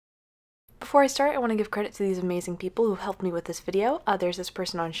Before I start, I want to give credit to these amazing people who helped me with this video. There's this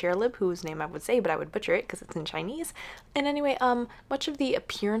person on Sharelib whose name I would say, but I would butcher it because it's in Chinese. And anyway, much of the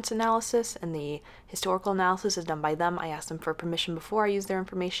appearance analysis and the historical analysis is done by them. I asked them for permission before I used their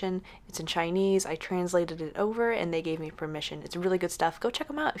information. It's in Chinese. I translated it over and they gave me permission. It's really good stuff. Go check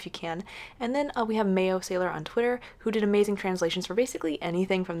them out if you can. And then we have Mayo Sailor on Twitter who did amazing translations for basically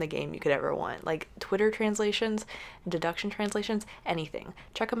anything from the game you could ever want. Like Twitter translations, deduction translations, anything.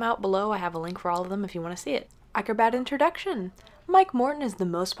 Check them out below. I have a link for all of them if you want to see it. Acrobat introduction. Mike Morton is the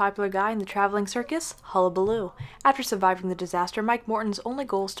most popular guy in the traveling circus, hullabaloo. After surviving the disaster, Mike Morton's only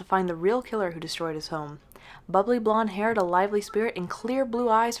goal is to find the real killer who destroyed his home. Bubbly blonde-haired, a lively spirit, and clear blue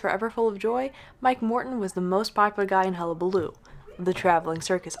eyes forever full of joy, Mike Morton was the most popular guy in hullabaloo. The traveling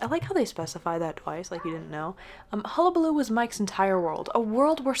circus. I like how they specify that twice, like you didn't know. Hullabaloo was Mike's entire world, a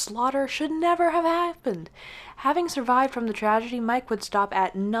world where slaughter should never have happened. Having survived from the tragedy, Mike would stop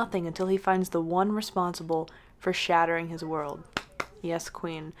at nothing until he finds the one responsible for shattering his world. Yes,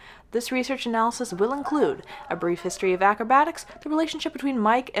 Queen. This research analysis will include a brief history of acrobatics, the relationship between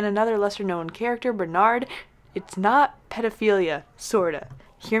Mike and another lesser-known character, Bernard. It's not pedophilia, sorta.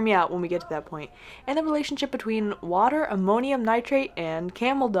 Hear me out when we get to that point. And the relationship between water, ammonium nitrate, and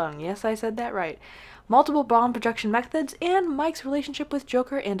camel dung. Yes, I said that right. Multiple bomb projection methods, and Mike's relationship with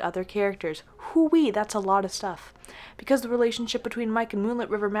Joker and other characters. Hoo-wee, that's a lot of stuff. Because the relationship between Mike and Moonlit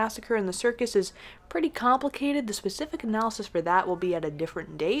River Massacre and the circus is pretty complicated, the specific analysis for that will be at a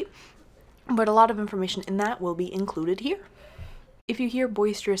different date, but a lot of information in that will be included here. If you hear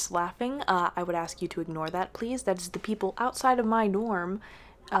boisterous laughing, I would ask you to ignore that, please. That is the people outside of my dorm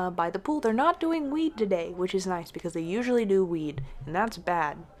by the pool. They're not doing weed today, which is nice because they usually do weed, and that's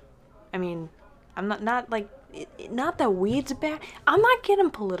bad. I mean, I'm not like, not that weed's bad. I'm not getting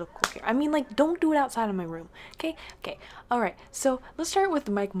political here. I mean, like, don't do it outside of my room. Okay? Okay. Alright, so let's start with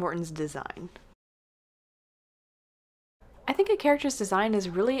Mike Morton's design. I think a character's design is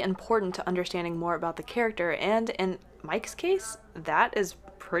really important to understanding more about the character, and in Mike's case, that is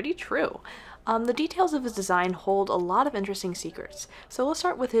pretty true. The details of his design hold a lot of interesting secrets. So let's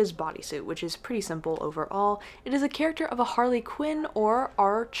start with his bodysuit, which is pretty simple overall. It is a character of a Harley Quinn or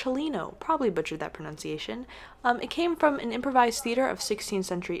Arcellino, probably butchered that pronunciation. It came from an improvised theater of 16th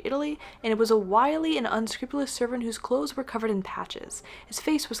century Italy, and it was a wily and unscrupulous servant whose clothes were covered in patches. His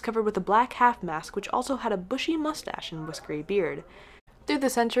face was covered with a black half mask, which also had a bushy mustache and whiskery beard. Through the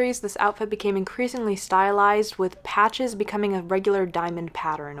centuries, this outfit became increasingly stylized, with patches becoming a regular diamond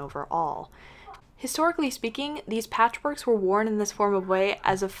pattern overall. Historically speaking, these patchworks were worn in this form of way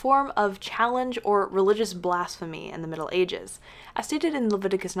as a form of challenge or religious blasphemy in the Middle Ages. As stated in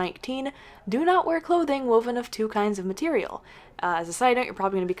Leviticus 19, do not wear clothing woven of two kinds of material. As a side note, you're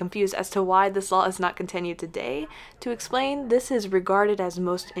probably going to be confused as to why this law is not continued today. To explain, this is regarded as in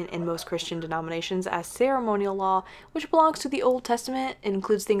most Christian denominations as ceremonial law, which belongs to the Old Testament. It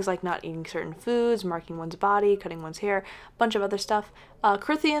includes things like not eating certain foods, marking one's body, cutting one's hair, a bunch of other stuff.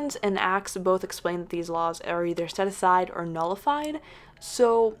 Corinthians and Acts both explain that these laws are either set aside or nullified.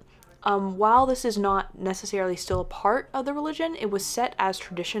 So while this is not necessarily still a part of the religion, it was set as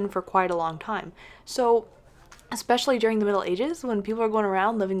tradition for quite a long time. So especially during the Middle Ages, when people were going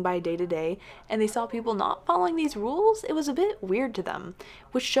around living by day to day, and they saw people not following these rules, it was a bit weird to them,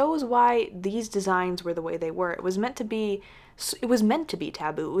 which shows why these designs were the way they were. It was meant to be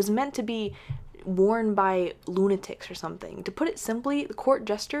taboo. It was meant to be worn by lunatics or something. To put it simply, the court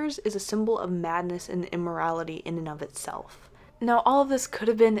jesters is a symbol of madness and immorality in and of itself. Now, all of this could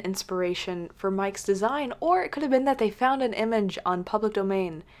have been inspiration for Mike's design, or it could have been that they found an image on public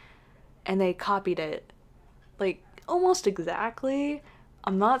domain and they copied it. Like, almost exactly.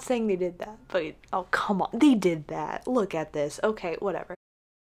 I'm not saying they did that, but oh, come on, they did that. Look at this. Okay, whatever.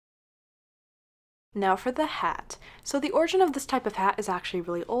 Now for the hat. So the origin of this type of hat is actually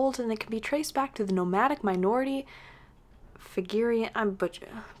really old, and it can be traced back to the nomadic minority Phrygians,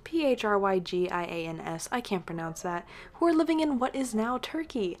 I can't pronounce that, who were living in what is now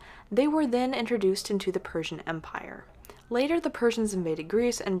Turkey. They were then introduced into the Persian Empire. Later, the Persians invaded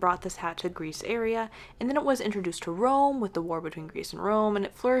Greece and brought this hat to the Greece area, and then it was introduced to Rome with the war between Greece and Rome, and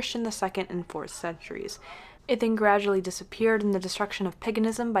it flourished in the 2nd and 4th centuries. It then gradually disappeared in the destruction of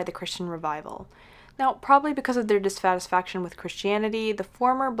paganism by the Christian revival. Now, probably because of their dissatisfaction with Christianity, the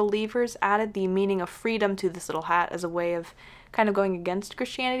former believers added the meaning of freedom to this little hat as a way of kind of going against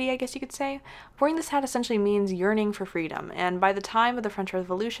Christianity, I guess you could say. Wearing this hat essentially means yearning for freedom, and by the time of the French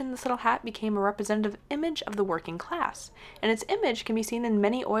Revolution, this little hat became a representative image of the working class, and its image can be seen in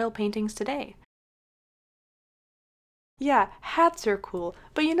many oil paintings today. Yeah, hats are cool,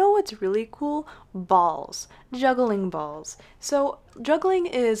 but you know what's really cool? Balls. Juggling balls. So, juggling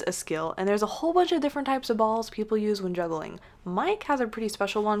is a skill, and there's a whole bunch of different types of balls people use when juggling. Mike has a pretty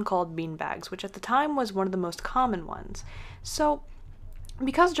special one called beanbags, which at the time was one of the most common ones. So,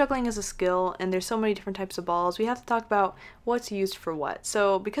 because juggling is a skill and there's so many different types of balls, we have to talk about what's used for what.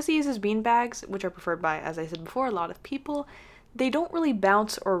 So, because he uses beanbags, which are preferred by, as I said before, a lot of people, they don't really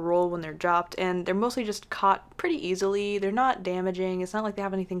bounce or roll when they're dropped, and they're mostly just caught pretty easily. They're not damaging, it's not like they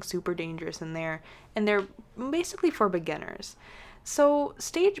have anything super dangerous in there, and they're basically for beginners. So,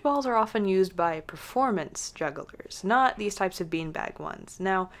 stage balls are often used by performance jugglers, not these types of beanbag ones.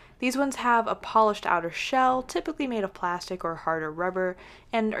 Now, these ones have a polished outer shell, typically made of plastic or harder rubber,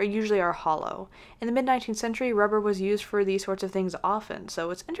 and usually are hollow. In the mid-19th century, rubber was used for these sorts of things often, so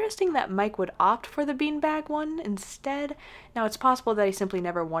it's interesting that Mike would opt for the beanbag one instead. Now, it's possible that he simply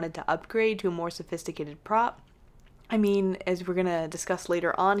never wanted to upgrade to a more sophisticated prop. I mean, as we're gonna discuss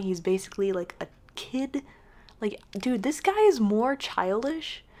later on, he's basically like a kid. Like, dude, this guy is more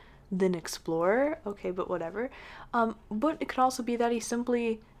childish than explorer. Okay, but whatever. But it could also be that he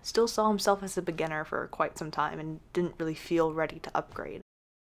simply still saw himself as a beginner for quite some time and didn't really feel ready to upgrade.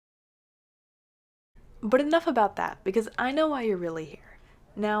 But enough about that, because I know why you're really here.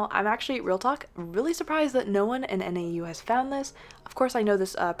 Now, I'm actually, real talk, really surprised that no one in NAU has found this. Of course, I know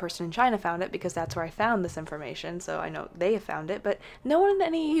this person in China found it because that's where I found this information, so I know they have found it, but no one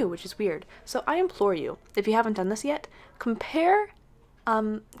in NAU, which is weird. So I implore you, if you haven't done this yet, compare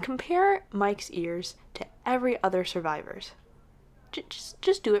Mike's ears to every other survivor's.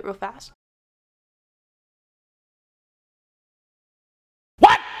 Just do it real fast.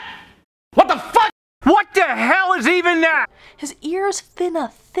 What? What the fuck? What the hell is even that? His ears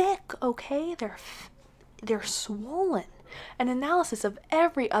finna thick, okay? They're swollen. An analysis of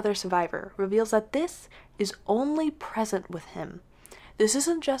every other survivor reveals that this is only present with him. This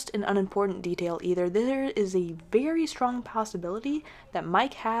isn't just an unimportant detail either. There is a very strong possibility that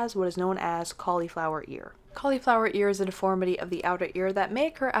Mike has what is known as cauliflower ear. Cauliflower ear is a deformity of the outer ear that may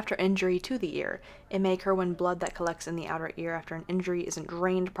occur after injury to the ear. It may occur when blood that collects in the outer ear after an injury isn't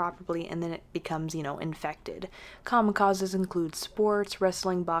drained properly and then it becomes, infected. Common causes include sports,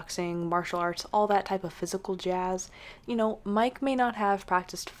 wrestling, boxing, martial arts, all that type of physical jazz. Mike may not have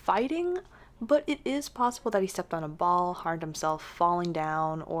practiced fighting, but it is possible that he stepped on a ball, harmed himself falling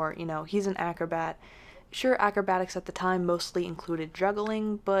down, or, he's an acrobat. Sure, acrobatics at the time mostly included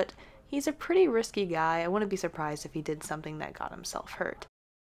juggling, but he's a pretty risky guy. I wouldn't be surprised if he did something that got himself hurt.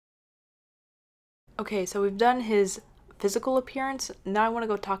 Okay, so we've done his physical appearance. Now I want to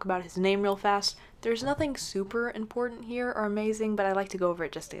go talk about his name real fast. There's nothing super important here or amazing, but I like to go over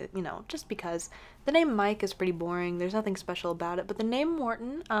it just to, just because. The name Mike is pretty boring. There's nothing special about it, but the name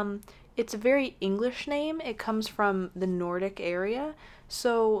Morton, it's a very English name. It comes from the Nordic area.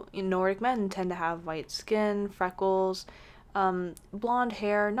 So, Nordic men tend to have white skin, freckles, blonde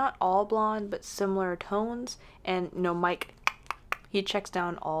hair, not all blonde, but similar tones, and, Mike, he checks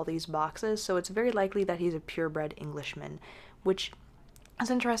down all these boxes, so it's very likely that he's a purebred Englishman, which is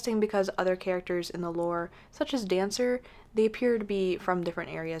interesting because other characters in the lore, such as Dancer, they appear to be from different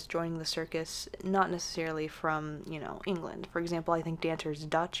areas joining the circus, not necessarily from, England. For example, I think Dancer's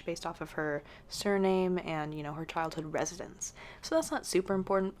Dutch based off of her surname and, her childhood residence. So that's not super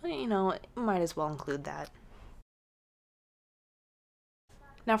important, but, might as well include that.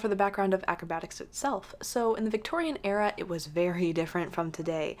 Now for the background of acrobatics itself. So in the Victorian era, it was very different from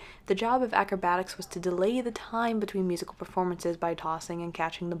today. The job of acrobatics was to delay the time between musical performances by tossing and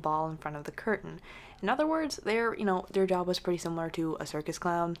catching the ball in front of the curtain. In other words, their job was pretty similar to a circus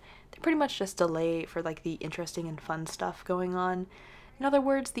clown. They pretty much just delay for like the interesting and fun stuff going on. In other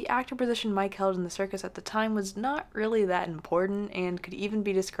words, the actor position Mike held in the circus at the time was not really that important and could even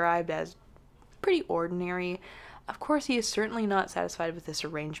be described as pretty ordinary. Of course, he is certainly not satisfied with this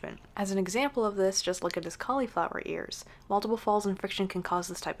arrangement. As an example of this, just look at his cauliflower ears. Multiple falls and friction can cause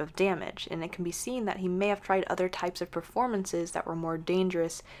this type of damage, and it can be seen that he may have tried other types of performances that were more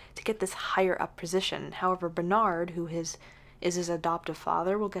dangerous to get this higher up position. However, Bernard, who is his adoptive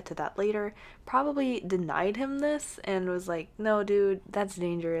father, we'll get to that later, probably denied him this and was like, no dude, that's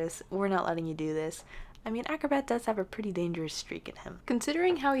dangerous, we're not letting you do this. I mean, Acrobat does have a pretty dangerous streak in him.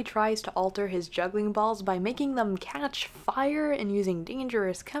 Considering how he tries to alter his juggling balls by making them catch fire and using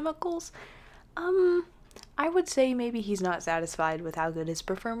dangerous chemicals, I would say maybe he's not satisfied with how good his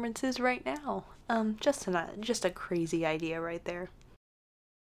performance is right now. Just a crazy idea right there.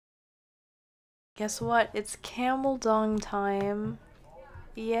 Guess what? It's camel dung time.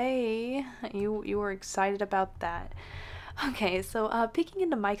 Yay! You were excited about that. Okay, so peeking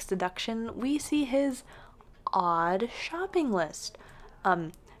into Mike's deduction, we see his odd shopping list.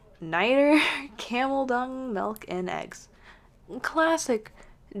 Niter, camel dung, milk, and eggs. Classic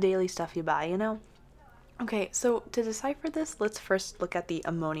daily stuff you buy, you know? Okay, so to decipher this, let's first look at the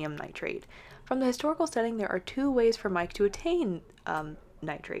ammonium nitrate. From the historical setting, there are two ways for Mike to attain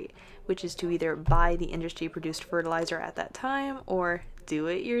nitrate, which is to either buy the industry-produced fertilizer at that time or do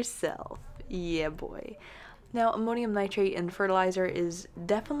it yourself. Yeah, boy. Now, ammonium nitrate in fertilizer is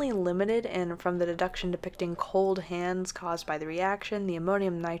definitely limited, and from the deduction depicting cold hands caused by the reaction, the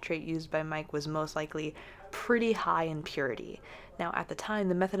ammonium nitrate used by Mike was most likely pretty high in purity. Now, at the time,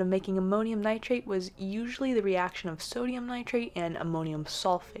 the method of making ammonium nitrate was usually the reaction of sodium nitrate and ammonium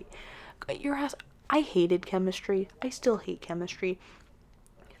sulfate. I hated chemistry. I still hate chemistry.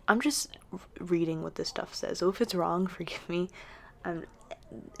 I'm just reading what this stuff says, so if it's wrong, forgive me.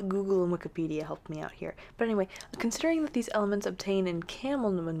 Google and Wikipedia helped me out here. But anyway, considering that these elements obtained in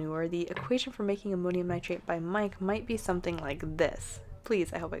camel manure, the equation for making ammonium nitrate by Mike might be something like this.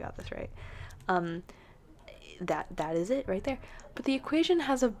 Please, I hope I got this right. That is it right there. But the equation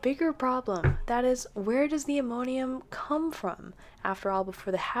has a bigger problem. That is, where does the ammonium come from? After all,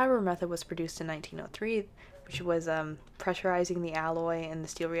 before the Haber method was produced in 1903, which was pressurizing the alloy in the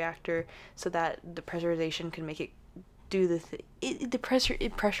steel reactor so that the pressurization can make it do the thing.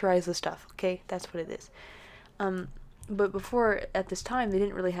 It pressurized the stuff, okay? That's what it is. But before, at this time, they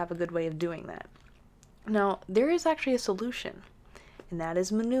didn't really have a good way of doing that. Now, there is actually a solution, and that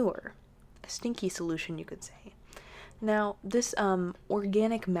is manure. A stinky solution, you could say. Now, this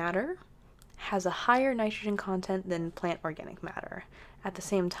organic matter has a higher nitrogen content than plant organic matter. At the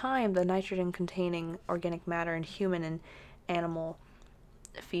same time, the nitrogen-containing organic matter in human and animal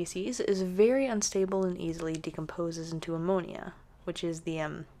feces is very unstable and easily decomposes into ammonia, which is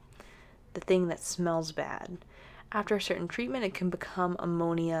the thing that smells bad. After a certain treatment, it can become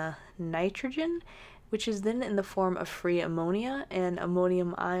ammonia nitrogen, which is then in the form of free ammonia and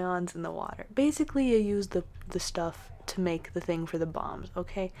ammonium ions in the water. Basically, you use the stuff to make the thing for the bombs,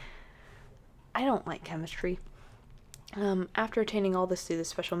 okay? I don't like chemistry. After attaining all this through this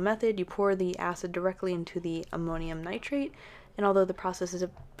special method, you pour the acid directly into the ammonium nitrate, and although the process is a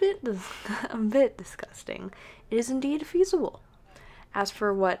bit disgusting, it is indeed feasible. As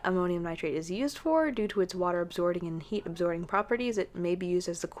for what ammonium nitrate is used for, due to its water-absorbing and heat-absorbing properties, it may be used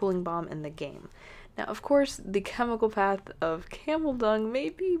as the cooling bomb in the game. Now, of course, the chemical path of camel dung may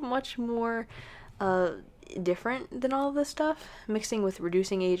be much more different than all of this stuff, mixing with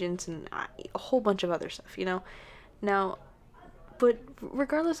reducing agents and a whole bunch of other stuff, you know? Now, but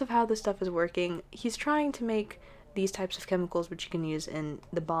regardless of how this stuff is working, he's trying to make these types of chemicals which you can use in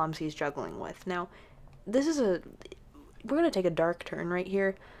the bombs he's juggling with. Now, we're going to take a dark turn right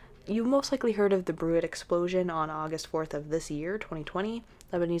here. You most likely heard of the Beirut explosion on August 4th of this year, 2020.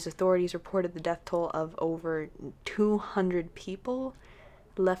 Lebanese authorities reported the death toll of over 200 people,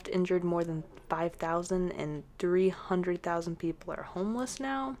 left injured more than 5,000, and 300,000 people are homeless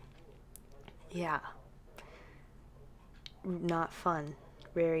now. Yeah. Not fun.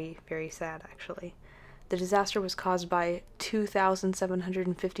 Very, very sad, actually. The disaster was caused by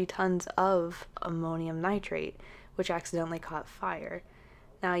 2,750 tons of ammonium nitrate, which accidentally caught fire.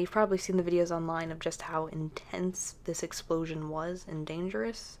 Now, you've probably seen the videos online of just how intense this explosion was and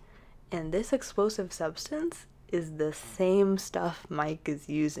dangerous, and this explosive substance is the same stuff Mike is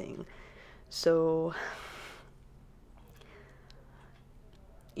using. So,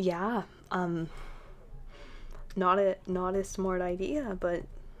 yeah, not a smart idea, but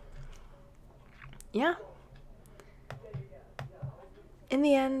yeah. In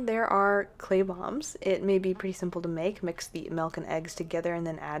the end, there are clay bombs. It may be pretty simple to make. Mix the milk and eggs together and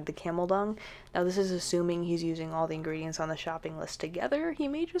then add the camel dung. Now, this is assuming he's using all the ingredients on the shopping list together. He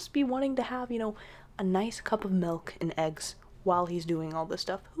may just be wanting to have, you know, a nice cup of milk and eggs while he's doing all this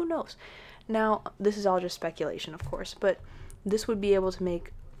stuff. Who knows? Now, this is all just speculation, of course, but this would be able to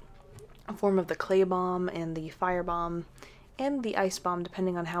make a form of the clay bomb and the fire bomb and the ice bomb,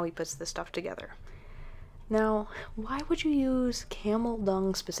 depending on how he puts this stuff together. Now, why would you use camel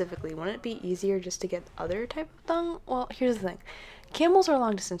dung specifically? Wouldn't it be easier just to get other type of dung? Well, here's the thing. Camels are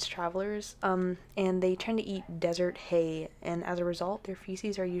long-distance travelers, and they tend to eat desert hay, and as a result, their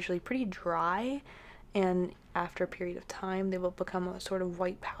feces are usually pretty dry, and after a period of time, they will become a sort of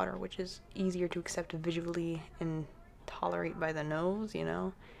white powder, which is easier to accept visually and tolerate by the nose, you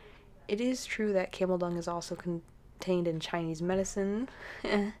know? It is true that camel dung is also contained in Chinese medicine.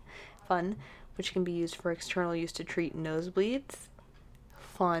 Fun. Which can be used for external use to treat nosebleeds.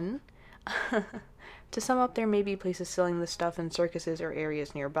 Fun. To sum up, there may be places selling this stuff in circuses or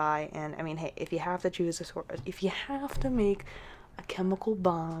areas nearby, and I mean, hey, if you have to make a chemical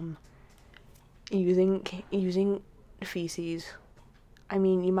bomb, using feces. I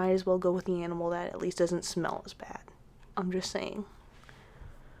mean, you might as well go with the animal that at least doesn't smell as bad. I'm just saying.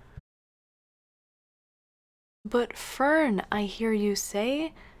 But Fern, I hear you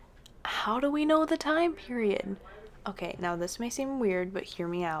say, how do we know the time period? Okay, now this may seem weird, but hear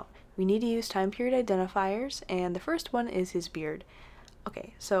me out. We need to use time period identifiers, and the first one is his beard.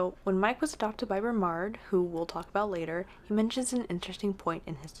 Okay, so when Mike was adopted by Bernard, who we'll talk about later, he mentions an interesting point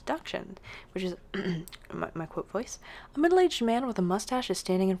in his deduction, which is, my quote voice, a middle-aged man with a mustache is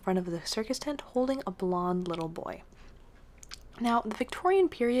standing in front of the circus tent holding a blonde little boy. Now, the Victorian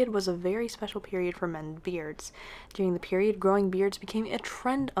period was a very special period for men with beards. During the period, growing beards became a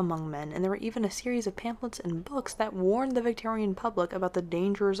trend among men, and there were even a series of pamphlets and books that warned the Victorian public about the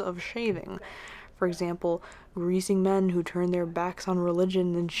dangers of shaving. For example, greasing men who turned their backs on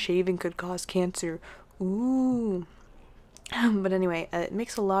religion and shaving could cause cancer. Ooh. But anyway, it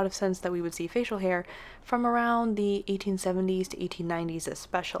makes a lot of sense that we would see facial hair from around the 1870s to 1890s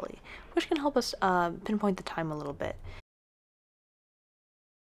especially, which can help us pinpoint the time a little bit.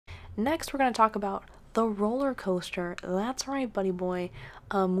 Next, we're going to talk about the roller coaster. That's right, buddy boy.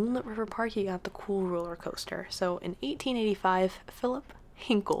 Moonlit River Park, you got the cool roller coaster. So in 1885, Philip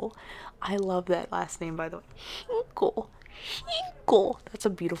Hinkle, I love that last name, by the way. Hinkle, that's a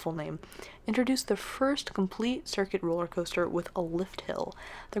beautiful name, introduced the first complete circuit roller coaster with a lift hill.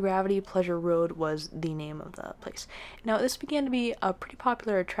 The Gravity Pleasure Road was the name of the place. Now, this began to be a pretty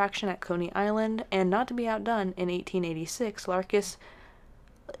popular attraction at Coney Island, and not to be outdone, in 1886,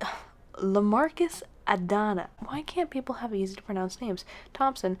 Lamarcus Adana, why can't people have easy to pronounce names?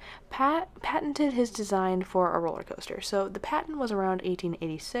 Thompson patented his design for a roller coaster. So the patent was around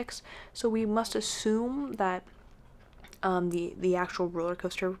 1886, so we must assume that the actual roller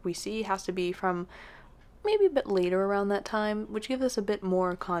coaster we see has to be from maybe a bit later around that time, which gives us a bit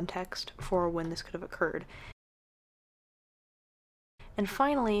more context for when this could have occurred. And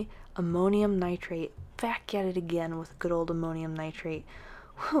finally, ammonium nitrate. Back at it again with good old ammonium nitrate.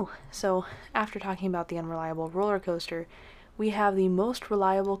 Whew. So, after talking about the unreliable roller coaster, we have the most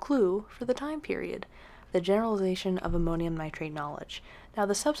reliable clue for the time period, the generalization of ammonium nitrate knowledge. Now,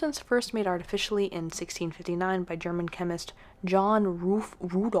 the substance first made artificially in 1659 by German chemist John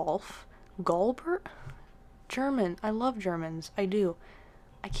Rudolf Galbert? German. I love Germans. I do.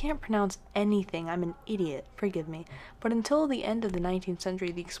 I can't pronounce anything. I'm an idiot. Forgive me. But until the end of the 19th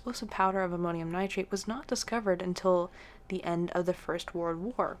century, the explosive powder of ammonium nitrate was not discovered until the end of the First World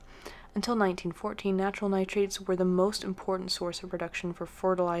War. Until 1914, natural nitrates were the most important source of production for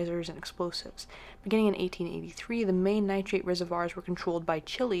fertilizers and explosives. Beginning in 1883, the main nitrate reservoirs were controlled by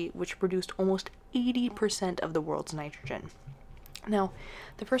Chile, which produced almost 80% of the world's nitrogen. Now,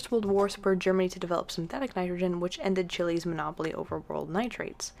 the First World War spurred Germany to develop synthetic nitrogen, which ended Chile's monopoly over world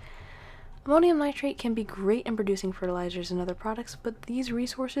nitrates. Ammonium nitrate can be great in producing fertilizers and other products, but these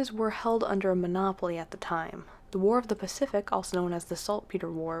resources were held under a monopoly at the time. The War of the Pacific, also known as the Saltpeter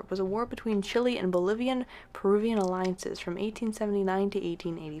War, was a war between Chile and Bolivian-Peruvian alliances from 1879 to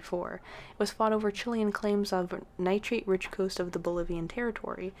 1884. It was fought over Chilean claims of nitrate-rich coast of the Bolivian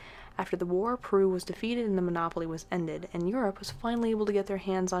territory. After the war, Peru was defeated and the monopoly was ended, and Europe was finally able to get their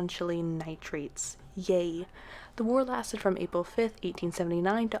hands on Chilean nitrates. Yay! The war lasted from April 5th,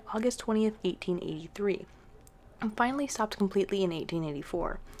 1879 to August 20th, 1883. And finally stopped completely in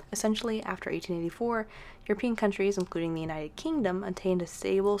 1884. Essentially, after 1884, European countries, including the United Kingdom, attained a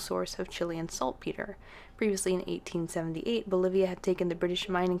stable source of Chilean saltpeter. Previously, in 1878, Bolivia had taken the British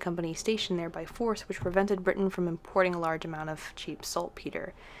mining company stationed there by force, which prevented Britain from importing a large amount of cheap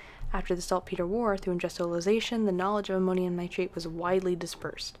saltpeter. After the Saltpeter War, through industrialization, the knowledge of ammonium nitrate was widely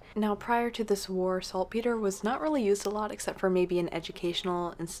dispersed. Now, prior to this war, saltpeter was not really used a lot except for maybe in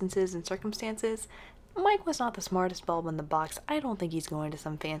educational instances and circumstances. Mike was not the smartest bulb in the box. I don't think he's going to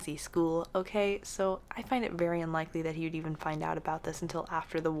some fancy school, okay? So I find it very unlikely that he would even find out about this until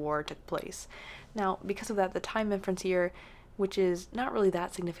after the war took place. Now, because of that, the time difference here, which is not really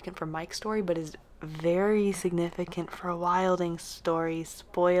that significant for Mike's story, but is very significant for Wilding's story.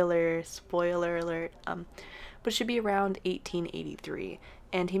 Spoiler alert. But it should be around 1883.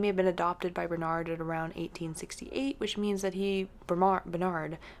 And he may have been adopted by Bernard at around 1868, which means that Bernard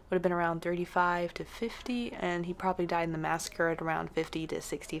would have been around 35 to 50, and he probably died in the massacre at around 50 to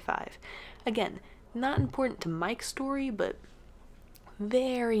 65. Again, not important to Mike's story, but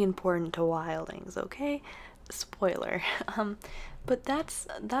very important to Wilding's, okay? Spoiler. But that's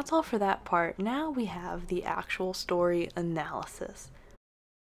all for that part. Now we have the actual story analysis.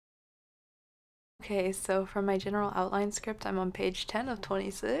 Okay, so for my general outline script, I'm on page 10 of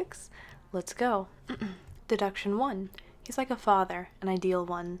 26. Let's go. Deduction 1. He's like a father, an ideal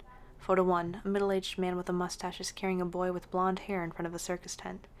one. Photo 1. A middle-aged man with a mustache is carrying a boy with blonde hair in front of a circus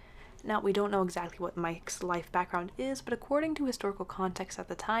tent. Now, we don't know exactly what Mike's life background is, but according to historical context at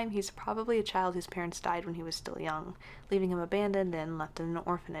the time, he's probably a child whose parents died when he was still young, leaving him abandoned and left in an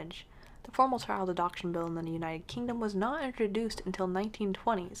orphanage. The formal child adoption bill in the United Kingdom was not introduced until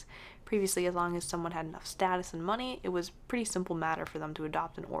 1920s. Previously, as long as someone had enough status and money, it was a pretty simple matter for them to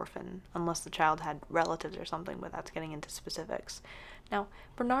adopt an orphan, unless the child had relatives or something, but that's getting into specifics. Now,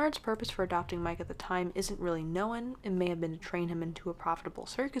 Bernard's purpose for adopting Mike at the time isn't really known. It may have been to train him into a profitable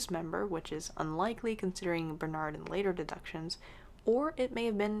circus member, which is unlikely considering Bernard in later deductions, or it may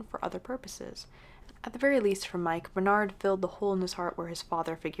have been for other purposes. At the very least for Mike, Bernard filled the hole in his heart where his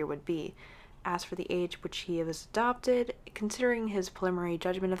father figure would be. As for the age which he was adopted, considering his preliminary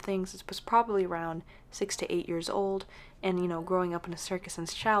judgment of things, it was probably around 6 to 8 years old, and growing up in a circus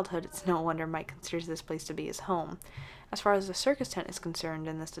since childhood, it's no wonder Mike considers this place to be his home. As far as the circus tent is concerned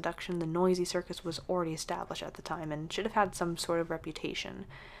in this deduction, the noisy circus was already established at the time and should have had some sort of reputation.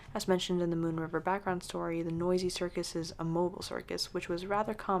 As mentioned in the Moon River background story, the noisy circus is a mobile circus, which was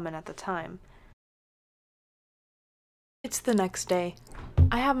rather common at the time. It's the next day.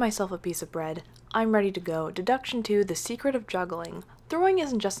 I have myself a piece of bread. I'm ready to go. Deduction 2, the secret of juggling. Throwing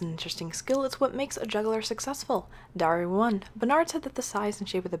isn't just an interesting skill, it's what makes a juggler successful. Diary 1. Bernard said that the size and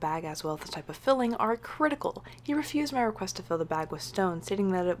shape of the bag as well as the type of filling are critical. He refused my request to fill the bag with stones,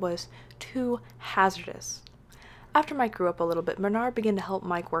 stating that it was too hazardous. After Mike grew up a little bit, Bernard began to help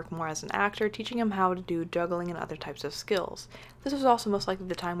Mike work more as an actor, teaching him how to do juggling and other types of skills. This was also most likely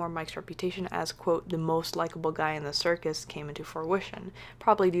the time where Mike's reputation as, quote, the most likable guy in the circus came into fruition,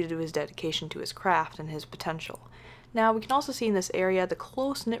 probably due to his dedication to his craft and his potential. Now, we can also see in this area the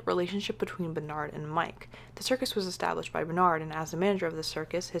close-knit relationship between Bernard and Mike. The circus was established by Bernard, and as the manager of the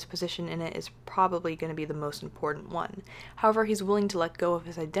circus, his position in it is probably going to be the most important one. However, he's willing to let go of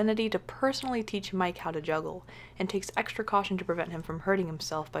his identity to personally teach Mike how to juggle, and takes extra caution to prevent him from hurting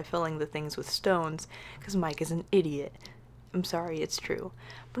himself by filling the things with stones, because Mike is an idiot. I'm sorry, it's true.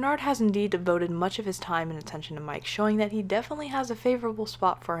 Bernard has indeed devoted much of his time and attention to Mike, showing that he definitely has a favorable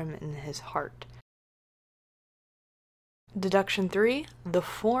spot for him in his heart. Deduction 3. The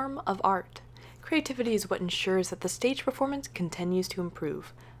form of art. Creativity is what ensures that the stage performance continues to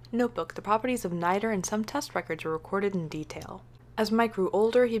improve. Notebook. The properties of niter and some test records are recorded in detail. As Mike grew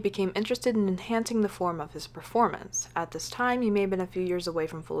older, he became interested in enhancing the form of his performance. At this time, he may have been a few years away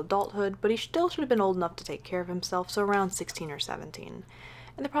from full adulthood, but he still should have been old enough to take care of himself, so around 16 or 17.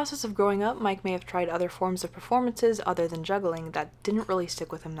 In the process of growing up, Mike may have tried other forms of performances other than juggling that didn't really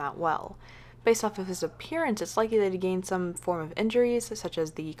stick with him that well. Based off of his appearance, it's likely that he gained some form of injuries, such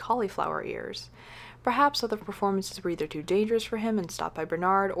as the cauliflower ears. Perhaps other performances were either too dangerous for him and stopped by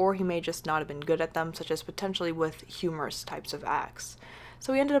Bernard, or he may just not have been good at them, such as potentially with humorous types of acts.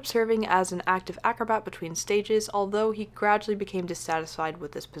 So he ended up serving as an active acrobat between stages, although he gradually became dissatisfied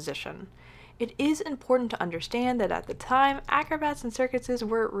with this position. It is important to understand that at the time, acrobats in circuses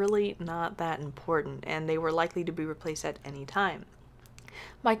were really not that important, and they were likely to be replaced at any time.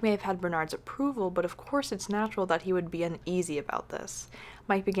 Mike may have had Bernard's approval, but of course it's natural that he would be uneasy about this.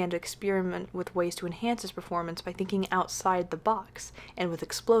 Mike began to experiment with ways to enhance his performance by thinking outside the box, and with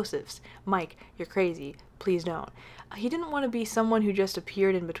explosives. Mike, you're crazy. Please don't. He didn't want to be someone who just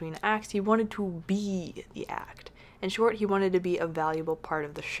appeared in between acts. He wanted to be the act. In short, he wanted to be a valuable part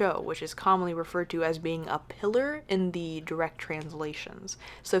of the show, which is commonly referred to as being a pillar in the direct translations.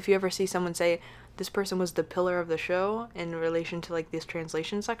 So if you ever see someone say, this person was the pillar of the show in relation to like this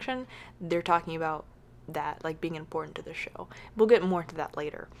translation section, they're talking about that, like being important to the show. We'll get more to that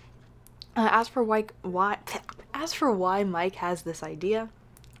later. As for why Mike has this idea,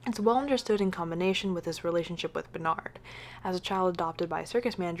 it's well understood in combination with his relationship with Bernard. As a child adopted by a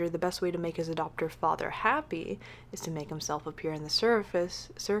circus manager, the best way to make his adopter father happy is to make himself appear in the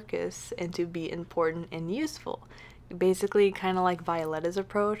circus and to be important and useful. Basically, kind of like Violetta's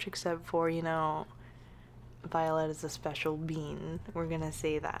approach, except for, Violet is a special being. We're gonna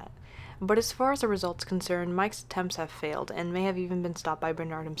say that. But as far as the results concerned, Mike's attempts have failed, and may have even been stopped by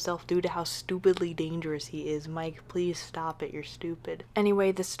Bernard himself due to how stupidly dangerous he is. Mike, please stop it, you're stupid.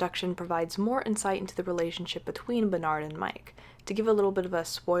 Anyway, this deduction provides more insight into the relationship between Bernard and Mike. To give a little bit of a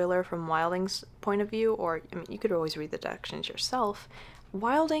spoiler from Wilding's point of view, or you could always read the deductions yourself,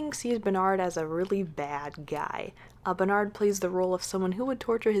 Wilding sees Bernard as a really bad guy. Bernard plays the role of someone who would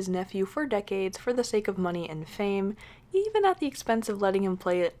torture his nephew for decades for the sake of money and fame, even at the expense of letting him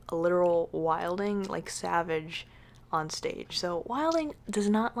play a literal Wilding, like Savage, on stage. So Wilding does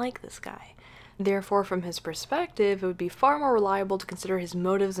not like this guy. Therefore, from his perspective, it would be far more reliable to consider his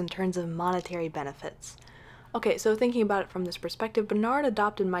motives in terms of monetary benefits. Okay, so thinking about it from this perspective, Bernard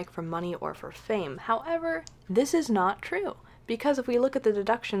adopted Mike for money or for fame. However, this is not true. Because if we look at the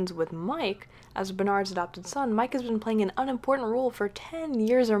deductions with Mike, as Bernard's adopted son, Mike has been playing an unimportant role for 10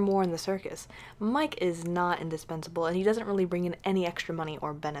 years or more in the circus. Mike is not indispensable, and he doesn't really bring in any extra money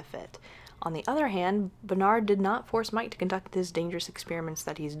or benefit. On the other hand, Bernard did not force Mike to conduct his dangerous experiments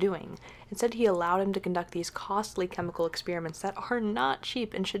that he's doing. Instead, he allowed him to conduct these costly chemical experiments that are not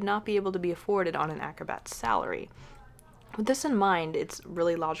cheap and should not be able to be afforded on an acrobat's salary. With this in mind, it's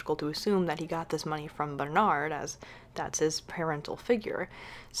really logical to assume that he got this money from Bernard, as that's his parental figure.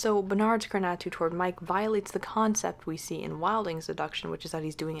 So Bernard's current attitude toward Mike violates the concept we see in Wilding's deduction, which is that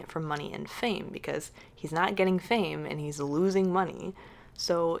he's doing it for money and fame, because he's not getting fame and he's losing money.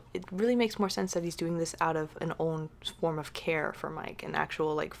 So it really makes more sense that he's doing this out of an own form of care for Mike, an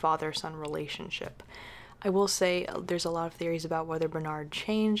actual like father-son relationship. I will say there's a lot of theories about whether Bernard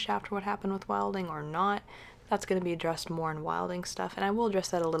changed after what happened with Wilding or not. That's going to be addressed more in Wilding stuff, and I will address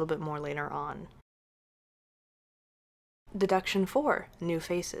that a little bit more later on. Deduction 4. New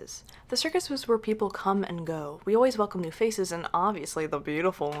faces. The circus was where people come and go. We always welcome new faces, and obviously the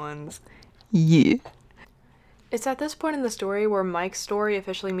beautiful ones. Yeah. It's at this point in the story where Mike's story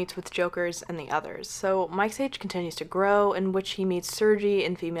officially meets with Joker's and the others. So Mike's age continues to grow, in which he meets Sergi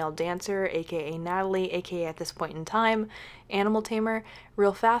and female dancer, aka Natalie, aka at this point in time, Animal Tamer.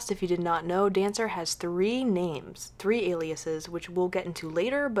 Real fast, if you did not know, Dancer has 3 names, 3 aliases, which we'll get into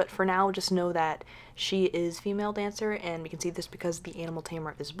later, but for now just know that she is female Dancer, and we can see this because the Animal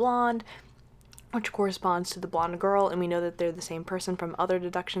Tamer is blonde, which corresponds to the blonde girl, and we know that they're the same person from other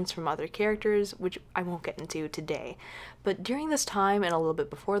deductions from other characters, which I won't get into today. But during this time, and a little bit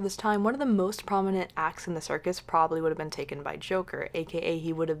before this time, one of the most prominent acts in the circus probably would have been taken by Joker, aka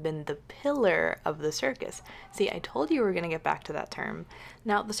he would have been the pillar of the circus. See, I told you we were going to get back to that term.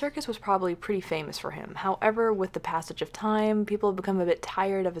 Now, the circus was probably pretty famous for him. However, with the passage of time, people have become a bit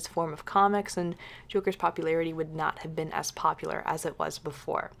tired of his form of comics, and Joker's popularity would not have been as popular as it was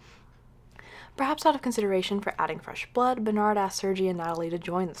before. Perhaps out of consideration for adding fresh blood, Bernard asks Sergi and Natalie to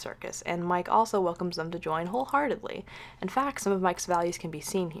join the circus, and Mike also welcomes them to join wholeheartedly. In fact, some of Mike's values can be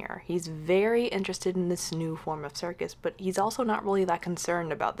seen here. He's very interested in this new form of circus, but he's also not really that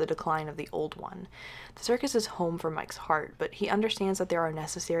concerned about the decline of the old one. The circus is home for Mike's heart, but he understands that there are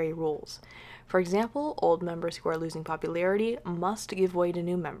necessary rules. For example, old members who are losing popularity must give way to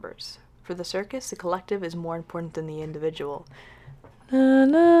new members. For the circus, the collective is more important than the individual. Na,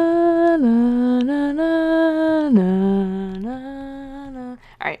 na, na, na, na, na, na, na.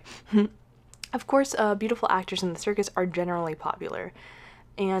 Alright. Of course, beautiful actors in the circus are generally popular,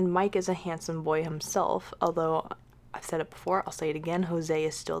 and Mike is a handsome boy himself, although I've said it before, I'll say it again, Jose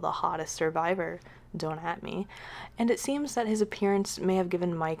is still the hottest survivor. Don't at me. And it seems that his appearance may have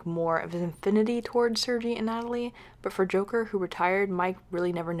given Mike more of an affinity towards Sergi and Natalie, but for Joker, who retired, Mike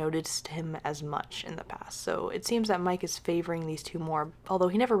really never noticed him as much in the past. So it seems that Mike is favoring these two more, although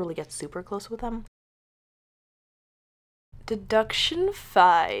he never really gets super close with them. Deduction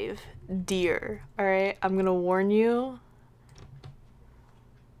 5. Deer. Alright, I'm gonna warn you.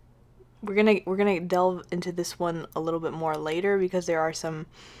 We're gonna delve into this one a little bit more later because there are some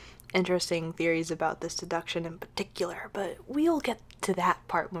interesting theories about this deduction in particular, but we'll get to that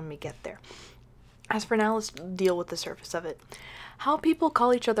part when we get there. As for now, let's deal with the surface of it. How people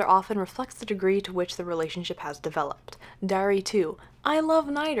call each other often reflects the degree to which the relationship has developed. Diary 2. I love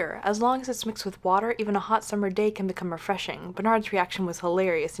niter. As long as it's mixed with water, even a hot summer day can become refreshing. Bernard's reaction was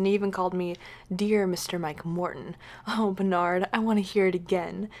hilarious, and he even called me Dear Mr. Mike Morton. Oh, Bernard, I want to hear it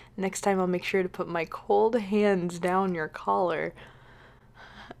again. Next time I'll make sure to put my cold hands down your collar.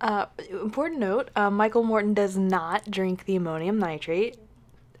 Important note, Michael Morton does not drink the ammonium nitrate.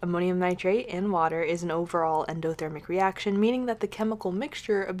 Ammonium nitrate in water is an overall endothermic reaction, meaning that the chemical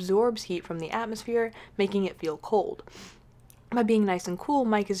mixture absorbs heat from the atmosphere, making it feel cold. By being nice and cool,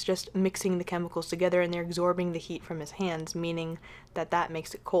 Mike is just mixing the chemicals together and they're absorbing the heat from his hands, meaning that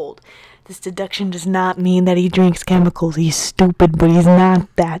makes it cold. This deduction does not mean that he drinks chemicals. He's stupid, but he's not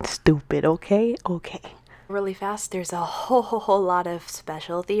that stupid, okay? Okay. Really fast, there's a whole lot of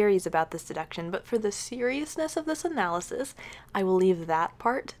special theories about this deduction, but for the seriousness of this analysis, I will leave that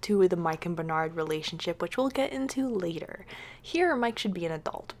part to the Mike and Bernard relationship, which we'll get into later. Here, Mike should be an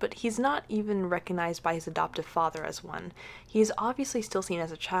adult, but he's not even recognized by his adoptive father as one. He is obviously still seen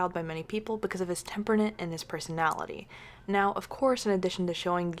as a child by many people because of his temperament and his personality. Now, of course, in addition to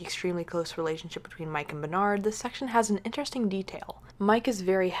showing the extremely close relationship between Mike and Bernard, this section has an interesting detail. Mike is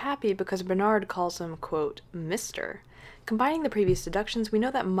very happy because Bernard calls him, quote, Mr. Combining the previous deductions, we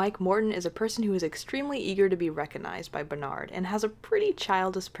know that Mike Morton is a person who is extremely eager to be recognized by Bernard and has a pretty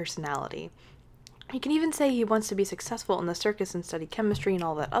childish personality. You can even say he wants to be successful in the circus and study chemistry and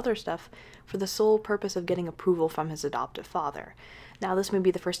all that other stuff for the sole purpose of getting approval from his adoptive father. Now, this may be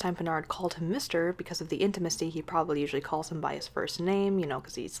the first time Bernard called him Mr. because of the intimacy. He probably usually calls him by his first name,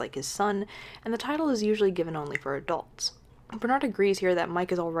 because he's like his son, and the title is usually given only for adults. Bernard agrees here that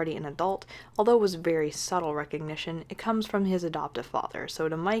Mike is already an adult, although it was very subtle recognition. It comes from his adoptive father, so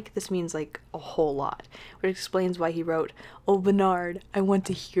to Mike this means like a whole lot, which explains why he wrote, "Oh Bernard, I want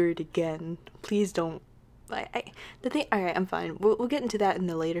to hear it again. Please don't." Alright, I'm fine. We'll get into that in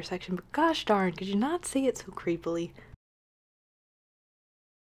the later section, but gosh darn, could you not say it so creepily?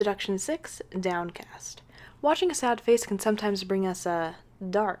 Deduction 6, Downcast. Watching a sad face can sometimes bring us a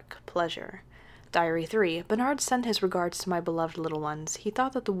dark pleasure. Diary 3. Bernard sent his regards to my beloved little ones. He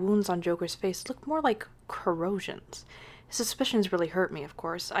thought that the wounds on Joker's face looked more like corrosions. His suspicions really hurt me, of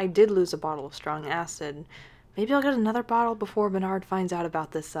course. I did lose a bottle of strong acid. Maybe I'll get another bottle before Bernard finds out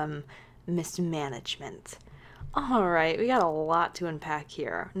about this, mismanagement. Alright, we got a lot to unpack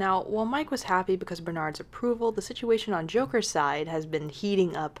here. Now, while Mike was happy because of Bernard's approval, the situation on Joker's side has been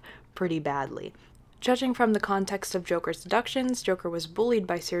heating up pretty badly. Judging from the context of Joker's deductions, Joker was bullied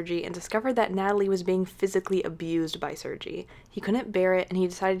by Sergi and discovered that Natalie was being physically abused by Sergi. He couldn't bear it, and he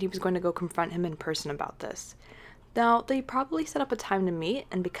decided he was going to go confront him in person about this. Now, they probably set up a time to meet,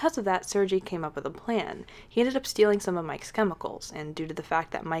 and because of that, Sergi came up with a plan. He ended up stealing some of Mike's chemicals, and due to the fact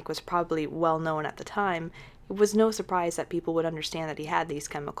that Mike was probably well known at the time, it was no surprise that people would understand that he had these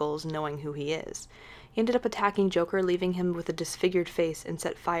chemicals, knowing who he is. He ended up attacking Joker, leaving him with a disfigured face, and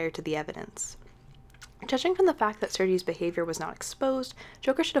set fire to the evidence. Judging from the fact that Sergi's behavior was not exposed,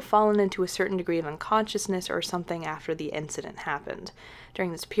 Joker should have fallen into a certain degree of unconsciousness or something after the incident happened.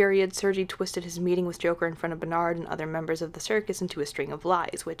 During this period, Sergi twisted his meeting with Joker in front of Bernard and other members of the circus into a string of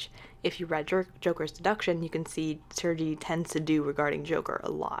lies, which, if you read Joker's deduction, you can see Sergi tends to do regarding Joker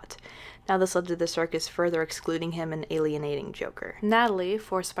a lot. Now this led to the circus further excluding him and alienating Joker. Natalie,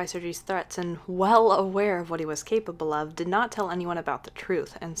 forced by Sergi's threats and well aware of what he was capable of, did not tell anyone about the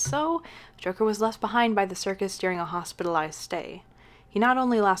truth, and so Joker was left behind by the circus during a hospitalized stay. He not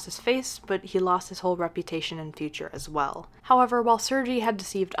only lost his face, but he lost his whole reputation and future as well. However, while Sergi had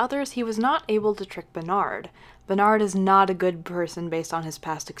deceived others, he was not able to trick Bernard. Bernard is not a good person based on his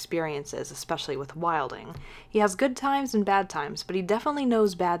past experiences, especially with wilding. He has good times and bad times, but he definitely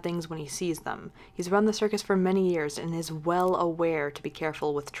knows bad things when he sees them. He's run the circus for many years and is well aware to be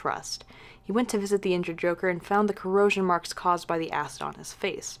careful with trust. He went to visit the injured Joker and found the corrosion marks caused by the acid on his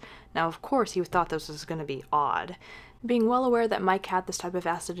face. Now, of course, he thought this was going to be odd. Being well aware that Mike had this type of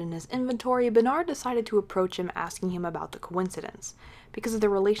acid in his inventory, Bernard decided to approach him, asking him about the coincidence. Because of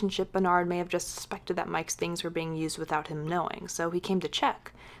their relationship, Bernard may have just suspected that Mike's things were being used without him knowing, so he came to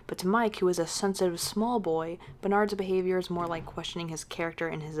check. But to Mike, who is a sensitive small boy, Bernard's behavior is more like questioning his character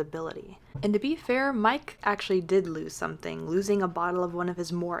and his ability. And to be fair, Mike actually did lose something, losing a bottle of one of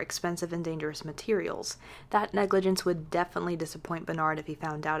his more expensive and dangerous materials. That negligence would definitely disappoint Bernard if he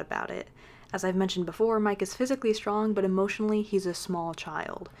found out about it. As I've mentioned before, Mike is physically strong, but emotionally he's a small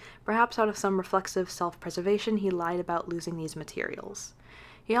child. Perhaps out of some reflexive self-preservation, he lied about losing these materials.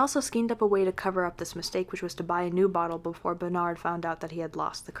 He also schemed up a way to cover up this mistake, which was to buy a new bottle before Bernard found out that he had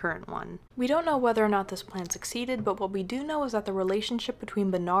lost the current one. We don't know whether or not this plan succeeded, but what we do know is that the relationship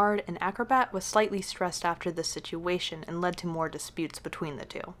between Bernard and Acrobat was slightly stressed after this situation and led to more disputes between the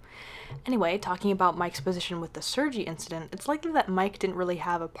two. Anyway, talking about Mike's position with the Sergi incident, it's likely that Mike didn't really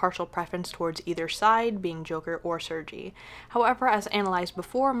have a partial preference towards either side, being Joker or Sergi. However, as analyzed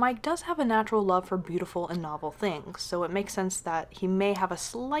before, Mike does have a natural love for beautiful and novel things, so it makes sense that he may have a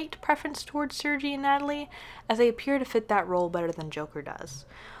slight preference towards Sergi and Natalie, as they appear to fit that role better than Joker does.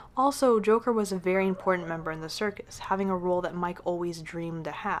 Also, Joker was a very important member in the circus, having a role that Mike always dreamed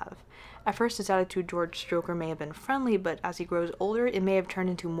to have. At first, his attitude towards Joker may have been friendly, but as he grows older, it may have turned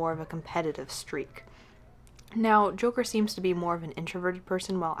into more of a competitive streak. Now, Joker seems to be more of an introverted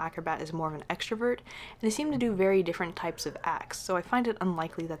person, while Acrobat is more of an extrovert, and they seem to do very different types of acts, so I find it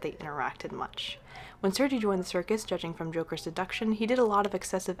unlikely that they interacted much. When Sergi joined the circus, judging from Joker's deduction, he did a lot of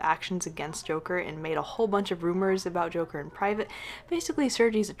excessive actions against Joker and made a whole bunch of rumors about Joker in private. Basically,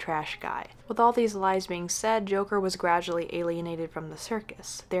 Sergi's a trash guy. With all these lies being said, Joker was gradually alienated from the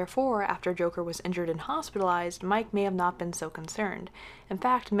circus. Therefore, after Joker was injured and hospitalized, Mike may have not been so concerned. In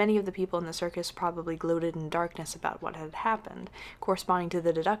fact, many of the people in the circus probably gloated in darkness about what had happened, corresponding to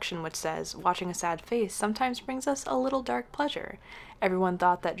the deduction which says, watching a sad face sometimes brings us a little dark pleasure. Everyone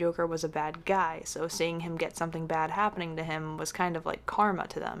thought that Joker was a bad guy, so seeing him get something bad happening to him was kind of like karma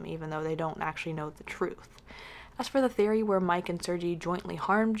to them, even though they don't actually know the truth. As for the theory where Mike and Sergi jointly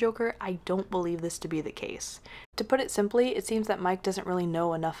harmed Joker, I don't believe this to be the case. To put it simply, it seems that Mike doesn't really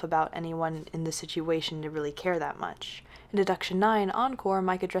know enough about anyone in the situation to really care that much. In Deduction 9, Encore,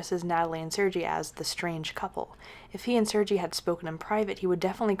 Mike addresses Natalie and Sergi as the strange couple. If he and Sergi had spoken in private, he would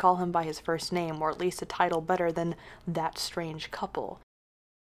definitely call him by his first name, or at least a title better than that strange couple.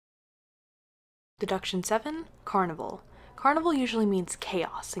 Deduction 7, Carnival. Carnival usually means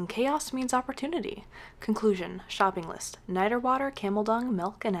chaos, and chaos means opportunity. Conclusion, shopping list, niter water, camel dung,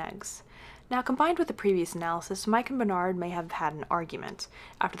 milk, and eggs. Now, combined with the previous analysis, Mike and Bernard may have had an argument.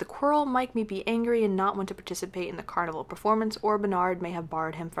 After the quarrel, Mike may be angry and not want to participate in the carnival performance, or Bernard may have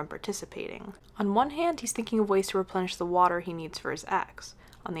barred him from participating. On one hand, he's thinking of ways to replenish the water he needs for his ex.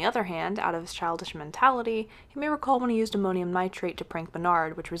 On the other hand, out of his childish mentality, he may recall when he used ammonium nitrate to prank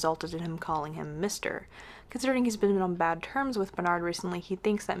Bernard, which resulted in him calling him Mr. Considering he's been on bad terms with Bernard recently, he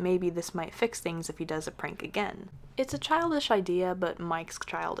thinks that maybe this might fix things if he does a prank again. It's a childish idea, but Mike's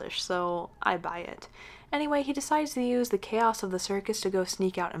childish, so I buy it. Anyway, he decides to use the chaos of the circus to go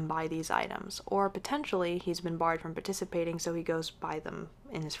sneak out and buy these items, or potentially he's been barred from participating, so he goes buy them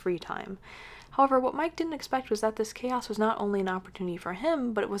in his free time. However, what Mike didn't expect was that this chaos was not only an opportunity for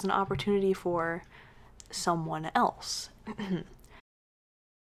him, but it was an opportunity for someone else.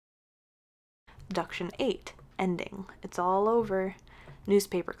 Deduction 8. Ending. It's all over.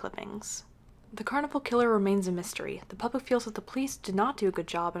 Newspaper clippings. The carnival killer remains a mystery. The public feels that the police did not do a good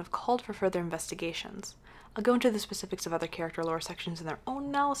job and have called for further investigations. I'll go into the specifics of other character lore sections in their own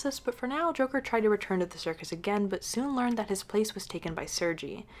analysis, but for now, Joker tried to return to the circus again, but soon learned that his place was taken by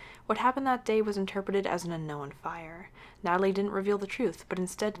Sergi. What happened that day was interpreted as an unknown fire. Natalie didn't reveal the truth, but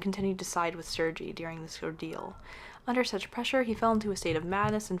instead continued to side with Sergi during this ordeal. Under such pressure, he fell into a state of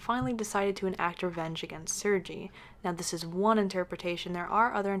madness and finally decided to enact revenge against Sergi. Now, this is one interpretation. There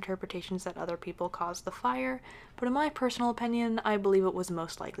are other interpretations that other people caused the fire, but in my personal opinion, I believe it was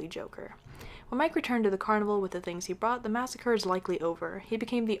most likely Joker. When Mike returned to the carnival with the things he brought, the massacre is likely over. He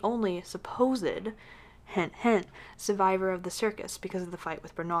became the only supposed, hint hint, survivor of the circus because of the fight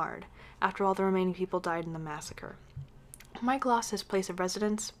with Bernard. After all, the remaining people died in the massacre. Mike lost his place of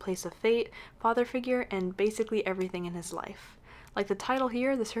residence, place of fate, father figure, and basically everything in his life. Like the title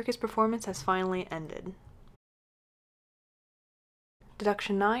here, the circus performance has finally ended.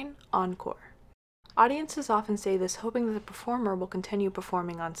 Deduction 9, Encore. Audiences often say this hoping that the performer will continue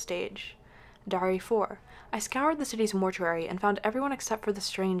performing on stage. Diary 4. I scoured the city's mortuary and found everyone except for the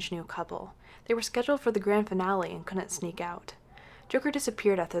strange new couple. They were scheduled for the grand finale and couldn't sneak out. Joker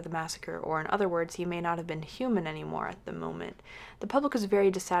disappeared after the massacre, or in other words, he may not have been human anymore at the moment. The public was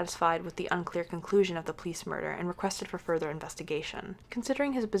very dissatisfied with the unclear conclusion of the police murder and requested for further investigation.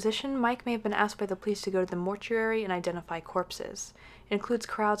 Considering his position, Mike may have been asked by the police to go to the mortuary and identify corpses. It includes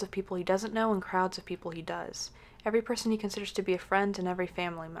crowds of people he doesn't know and crowds of people he does. Every person he considers to be a friend and every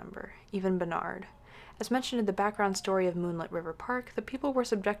family member, even Bernard. As mentioned in the background story of Moonlit River Park, the people were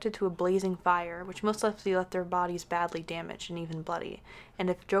subjected to a blazing fire, which most likely left their bodies badly damaged and even bloody. And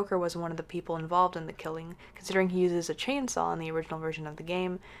if Joker was one of the people involved in the killing, considering he uses a chainsaw in the original version of the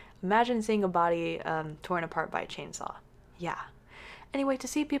game, imagine seeing a body torn apart by a chainsaw. Yeah. Anyway, to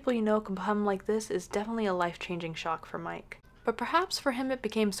see people you know become like this is definitely a life-changing shock for Mike. But perhaps for him it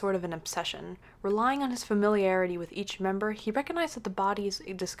became sort of an obsession. Relying on his familiarity with each member, he recognized that the bodies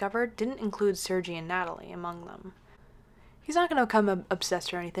he discovered didn't include Sergi and Natalie among them. He's not going to become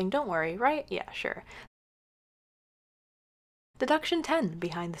obsessed or anything, don't worry, right? Yeah, sure. Deduction 10,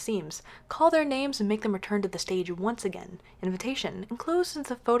 behind the scenes. Call their names and make them return to the stage once again. Invitation. Enclosed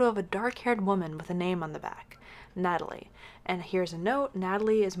is a photo of a dark-haired woman with a name on the back. Natalie. And here's a note,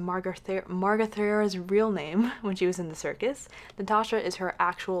 Natalie is Margathera's real name when she was in the circus. Natasha is her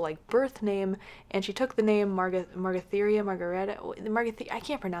actual, birth name, and she took the name Margathera, I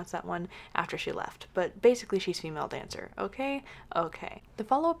can't pronounce that one, after she left. But basically she's female dancer, okay? Okay. The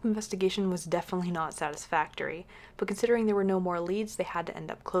follow-up investigation was definitely not satisfactory, but considering there were no more leads, they had to end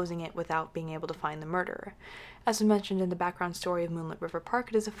up closing it without being able to find the murderer. As mentioned in the background story of Moonlit River Park,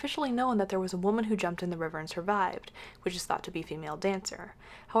 it is officially known that there was a woman who jumped in the river and survived, which is thought to be a female dancer.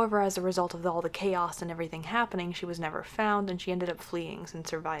 However, as a result of all the chaos and everything happening, she was never found, and she ended up fleeing and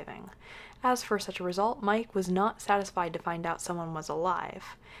surviving. As for such a result, Mike was not satisfied to find out someone was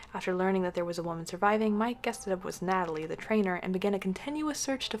alive. After learning that there was a woman surviving, Mike guessed that it was Natalie, the trainer, and began a continuous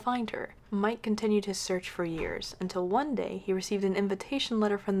search to find her. Mike continued his search for years, until one day he received an invitation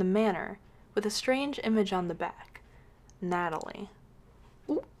letter from the manor, with a strange image on the back. Natalie.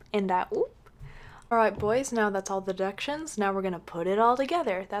 Oop, and oop. Alright boys, now that's all the deductions. Now we're going to put it all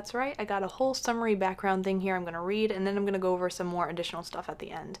together. That's right, I got a whole summary background thing here I'm going to read, and then I'm going to go over some more additional stuff at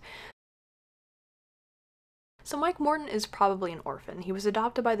the end. So Mike Morton is probably an orphan. He was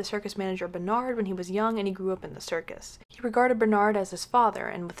adopted by the circus manager Bernard when he was young, and he grew up in the circus. He regarded Bernard as his father,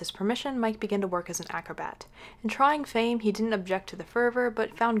 and with his permission, Mike began to work as an acrobat. In trying fame, he didn't object to the fervor,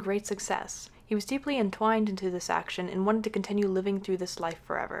 but found great success. He was deeply entwined into this action and wanted to continue living through this life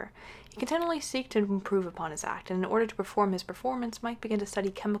forever. He continually sought to improve upon his act, and in order to perform his performance, Mike began to study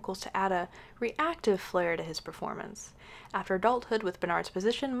chemicals to add a reactive flair to his performance. After adulthood with Bernard's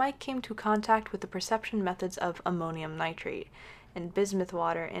position, Mike came to contact with the perception methods of ammonium nitrate and bismuth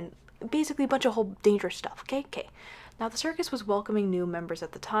water and basically a bunch of whole dangerous stuff, okay? Now, the circus was welcoming new members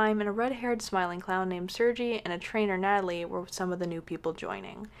at the time, and a red-haired smiling clown named Sergi and a trainer, Natalie, were some of the new people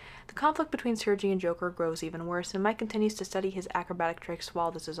joining. The conflict between Sergi and Joker grows even worse, and Mike continues to study his acrobatic tricks while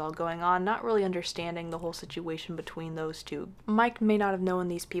this is all going on, not really understanding the whole situation between those two. Mike may not have known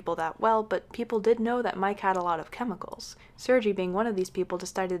these people that well, but people did know that Mike had a lot of chemicals. Sergi, being one of these people,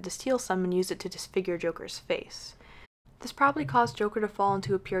 decided to steal some and use it to disfigure Joker's face. This probably caused Joker to fall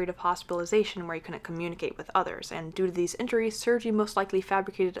into a period of hospitalization where he couldn't communicate with others, and due to these injuries, Sergi most likely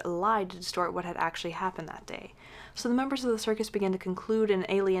fabricated a lie to distort what had actually happened that day. So the members of the circus began to conclude and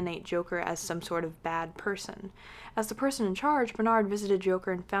alienate Joker as some sort of bad person. As the person in charge, Bernard visited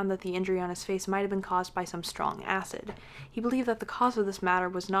Joker and found that the injury on his face might have been caused by some strong acid. He believed that the cause of this matter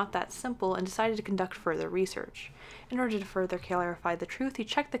was not that simple and decided to conduct further research. In order to further clarify the truth, he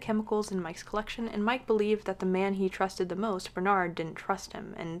checked the chemicals in Mike's collection, and Mike believed that the man he trusted the most, Bernard, didn't trust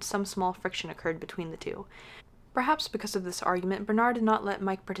him, and some small friction occurred between the two. Perhaps because of this argument, Bernard did not let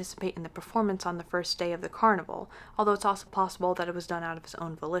Mike participate in the performance on the first day of the carnival, although it's also possible that it was done out of his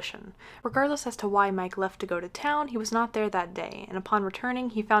own volition. Regardless as to why Mike left to go to town, he was not there that day, and upon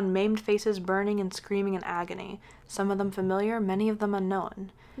returning, he found maimed faces burning and screaming in agony, some of them familiar, many of them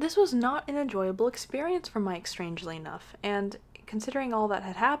unknown. This was not an enjoyable experience for Mike, strangely enough, and considering all that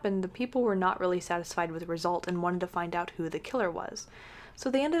had happened, the people were not really satisfied with the result and wanted to find out who the killer was. So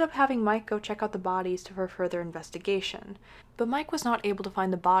they ended up having Mike go check out the bodies for further investigation. But Mike was not able to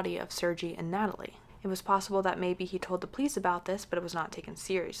find the body of Sergi and Natalie. It was possible that maybe he told the police about this, but it was not taken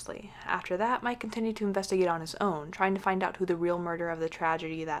seriously. After that, Mike continued to investigate on his own, trying to find out who the real murderer of the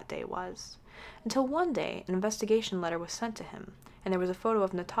tragedy that day was. Until one day, an investigation letter was sent to him, and there was a photo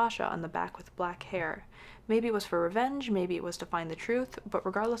of Natasha on the back with black hair. Maybe it was for revenge, maybe it was to find the truth, but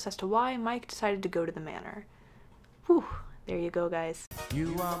regardless as to why, Mike decided to go to the manor. Whew. There you go, guys.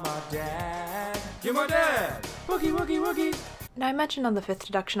 You are my dad. You're my dad. Wookie, wookie, wookie. Now, I mentioned on the fifth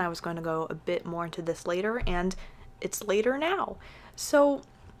deduction I was going to go a bit more into this later, and it's later now. So,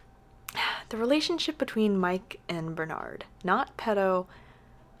 the relationship between Mike and Bernard. Not pedo,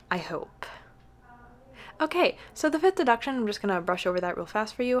 I hope. Okay, so the fifth deduction, I'm just going to brush over that real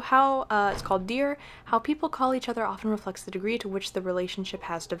fast for you. It's called Dear. How people call each other often reflects the degree to which the relationship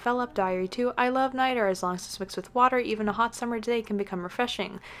has developed. Diary 2. I love night, or as long as it's mixed with water, even a hot summer day can become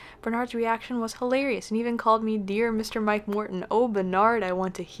refreshing. Bernard's reaction was hilarious and even called me Dear Mr. Mike Morton. Oh, Bernard, I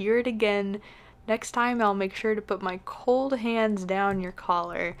want to hear it again. Next time I'll make sure to put my cold hands down your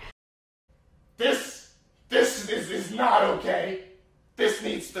collar. This is not okay. This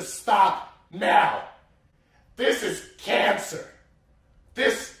needs to stop now. This is cancer.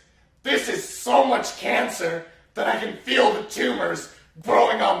 This is so much cancer that I can feel the tumors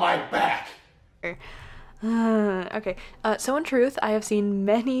growing on my back. Okay, so in truth, I have seen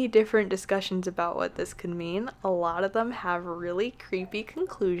many different discussions about what this could mean. A lot of them have really creepy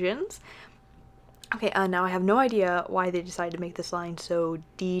conclusions. Okay, now I have no idea why they decided to make this line so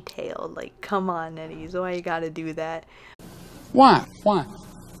detailed. Like, come on, Eddies, why you gotta do that? Why?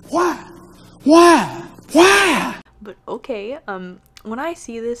 But okay, when I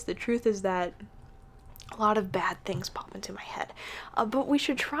see this, the truth is that a lot of bad things pop into my head. But we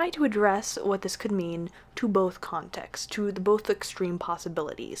should try to address what this could mean to both contexts, to both extreme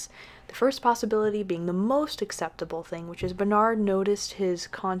possibilities. The first possibility being the most acceptable thing, which is Bernard noticed his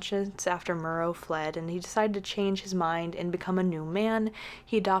conscience after Murrow fled, and he decided to change his mind and become a new man.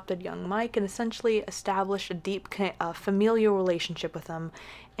 He adopted young Mike and essentially established a deep familial relationship with him,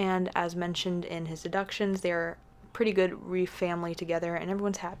 and as mentioned in his deductions, they're pretty good family together and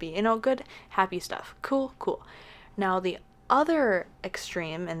everyone's happy. You know, good, happy stuff. Cool. Now, the other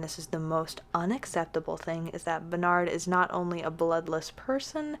extreme, and this is the most unacceptable thing, is that Bernard is not only a bloodless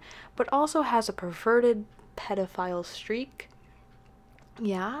person, but also has a perverted pedophile streak.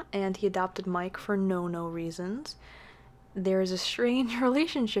 Yeah, and he adopted Mike for no reasons. There's a strange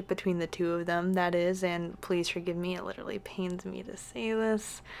relationship between the two of them, that is, and please forgive me, it literally pains me to say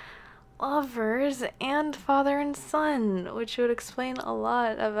this, lovers and father and son, which would explain a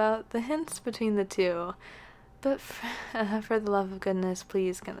lot about the hints between the two. But for the love of goodness,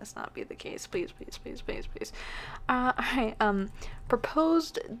 please can this not be the case? Please, please, please, please, please. Alright,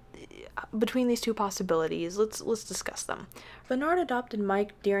 proposed between these two possibilities, let's discuss them. Bernard adopted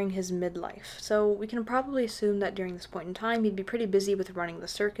Mike during his midlife, so we can probably assume that during this point in time he'd be pretty busy with running the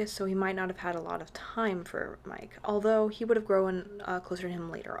circus, so he might not have had a lot of time for Mike, although he would have grown closer to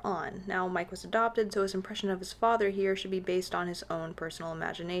him later on. Now, Mike was adopted, so his impression of his father here should be based on his own personal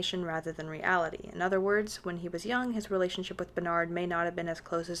imagination rather than reality. In other words, when he was young, his relationship with Bernard may not have been as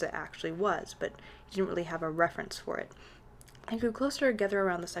close as it actually was, but he didn't really have a reference for it. They grew closer together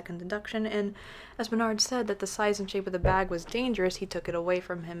around the second deduction, and as Bernard said that the size and shape of the bag was dangerous, he took it away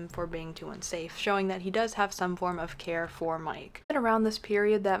from him for being too unsafe, showing that he does have some form of care for Mike. And around this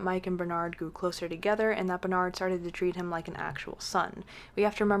period that Mike and Bernard grew closer together, and that Bernard started to treat him like an actual son. We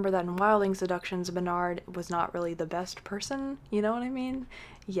have to remember that in Wilding's deductions, Bernard was not really the best person, you know what I mean?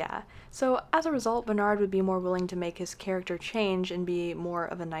 Yeah. So as a result, Bernard would be more willing to make his character change and be more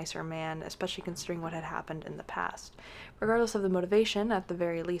of a nicer man, especially considering what had happened in the past. Regardless of the motivation, at the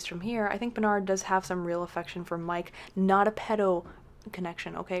very least from here, I think Bernard does have some real affection for Mike, not a pedo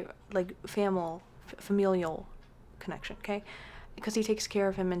connection, okay? Like familial connection, okay? Because he takes care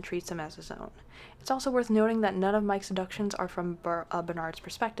of him and treats him as his own. It's also worth noting that none of Mike's deductions are from Bernard's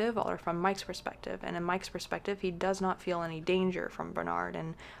perspective, all are from Mike's perspective, and in Mike's perspective, he does not feel any danger from Bernard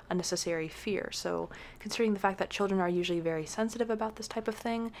and unnecessary fear. So, considering the fact that children are usually very sensitive about this type of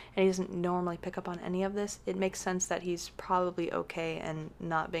thing, and he doesn't normally pick up on any of this, it makes sense that he's probably okay and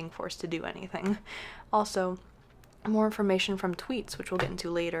not being forced to do anything. Also, more information from tweets, which we'll get into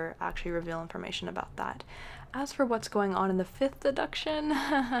later, actually reveal information about that. As for what's going on in the fifth deduction,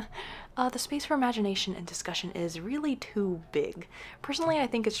 the space for imagination and discussion is really too big. Personally, I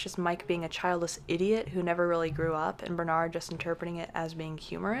think it's just Mike being a childless idiot who never really grew up, and Bernard just interpreting it as being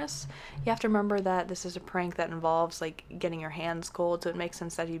humorous. You have to remember that this is a prank that involves, like, getting your hands cold, so it makes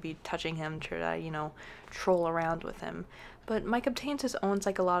sense that he'd be touching him to, you know, troll around with him. But Mike obtains his own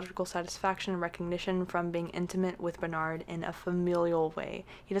psychological satisfaction and recognition from being intimate with Bernard in a familial way.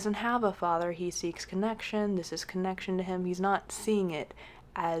 He doesn't have a father, he seeks connection, this is connection to him, he's not seeing it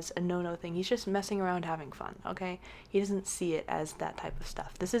as a no-no thing, he's just messing around having fun, okay? He doesn't see it as that type of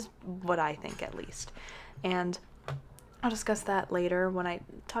stuff. This is what I think, at least. And I'll discuss that later when I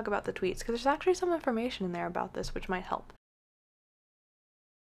talk about the tweets, because there's actually some information in there about this which might help.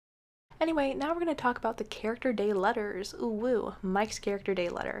 Anyway, now we're going to talk about the character day letters. Ooh woo, Mike's character day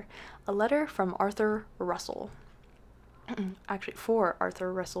letter. A letter from Arthur Russell. Actually, for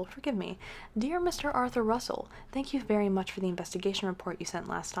Arthur Russell, forgive me. Dear Mr. Arthur Russell, thank you very much for the investigation report you sent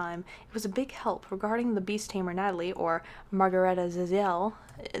last time. It was a big help regarding the beast tamer Natalie, or Margareta Zizel,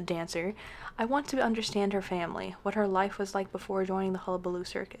 dancer. I want to understand her family, what her life was like before joining the Hullabaloo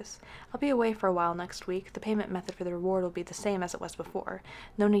Circus. I'll be away for a while next week. The payment method for the reward will be the same as it was before.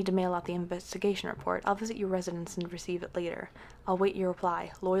 No need to mail out the investigation report. I'll visit your residence and receive it later. I'll wait your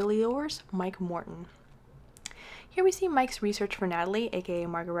reply. Loyally yours, Mike Morton. Here we see Mike's research for Natalie, aka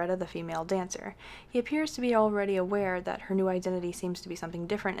Margareta, the female dancer. He appears to be already aware that her new identity seems to be something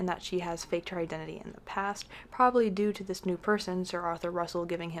different and that she has faked her identity in the past, probably due to this new person, Sir Arthur Russell,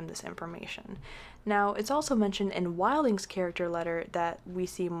 giving him this information. Now, it's also mentioned in Wilding's character letter that we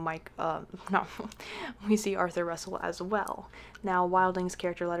see we see Arthur Russell as well. Now, Wilding's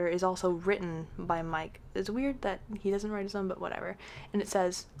character letter is also written by Mike. It's weird that he doesn't write his own, but whatever. And it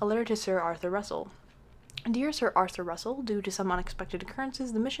says, "A letter to Sir Arthur Russell. Dear Sir Arthur Russell, due to some unexpected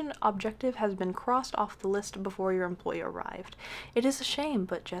occurrences, the mission objective has been crossed off the list before your employee arrived. It is a shame,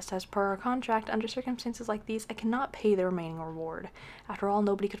 but just as per our contract, under circumstances like these, I cannot pay the remaining reward. After all,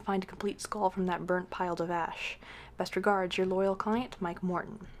 nobody could find a complete skull from that burnt pile of ash. Best regards, your loyal client, Mike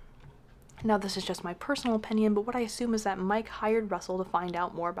Morton." Now, this is just my personal opinion, but what I assume is that Mike hired Russell to find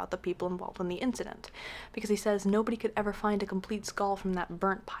out more about the people involved in the incident. Because he says nobody could ever find a complete skull from that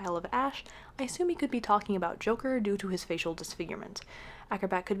burnt pile of ash, I assume he could be talking about Joker due to his facial disfigurement.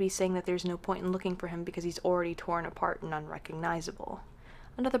 Acrobat could be saying that there's no point in looking for him because he's already torn apart and unrecognizable.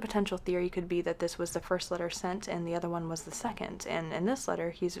 Another potential theory could be that this was the first letter sent and the other one was the second, and in this letter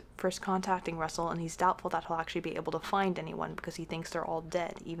he's first contacting Russell and he's doubtful that he'll actually be able to find anyone because he thinks they're all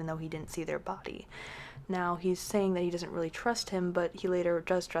dead, even though he didn't see their body. Now, he's saying that he doesn't really trust him, but he later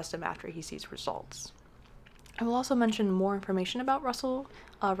does trust him after he sees results. I will also mention more information about Russell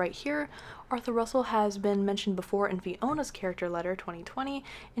right here. Arthur Russell has been mentioned before in Fiona's character letter 2020,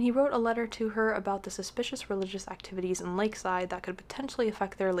 and he wrote a letter to her about the suspicious religious activities in Lakeside that could potentially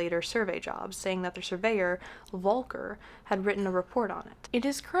affect their later survey jobs, saying that their surveyor, Volker, had written a report on it. It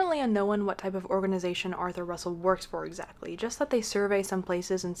is currently unknown what type of organization Arthur Russell works for exactly, just that they survey some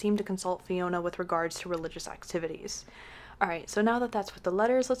places and seem to consult Fiona with regards to religious activities. Alright, so now that that's with the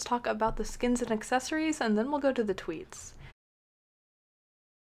letters, let's talk about the skins and accessories, and then we'll go to the tweets.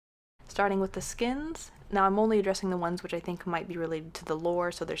 Starting with the skins, now I'm only addressing the ones which I think might be related to the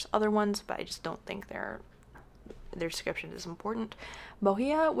lore, so there's other ones, but I just don't think their description is important.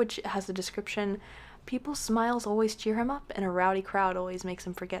 Bohea, which has the description, people's smiles always cheer him up, and a rowdy crowd always makes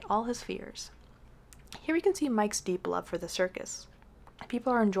him forget all his fears. Here we can see Mike's deep love for the circus.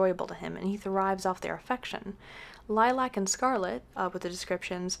 People are enjoyable to him, and he thrives off their affection. Lilac and Scarlet, with the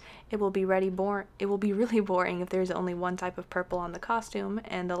descriptions, it will be really boring if there's only one type of purple on the costume,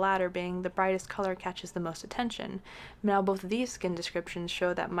 and the latter being the brightest color catches the most attention. Now both of these skin descriptions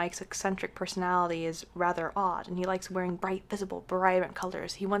show that Mike's eccentric personality is rather odd, and he likes wearing bright, visible, vibrant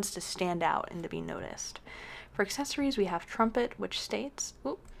colors. He wants to stand out and to be noticed. For accessories, we have Trumpet, which states,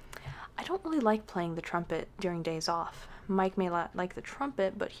 I don't really like playing the trumpet during days off. Mike may not like the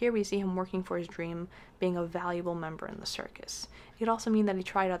trumpet, but here we see him working for his dream, being a valuable member in the circus. It could also mean that he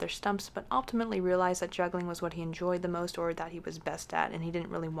tried other stunts, but ultimately realized that juggling was what he enjoyed the most or that he was best at, and he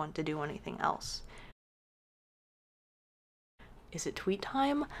didn't really want to do anything else. Is it tweet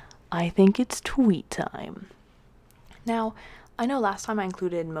time? I think it's tweet time. Now, I know last time I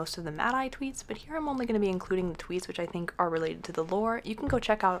included most of the Mad Eye tweets, but here I'm only going to be including the tweets which I think are related to the lore. You can go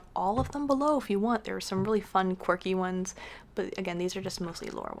check out all of them below if you want. There are some really fun, quirky ones, but again, these are just mostly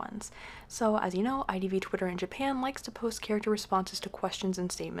lore ones. So, as you know, IDV Twitter in Japan likes to post character responses to questions and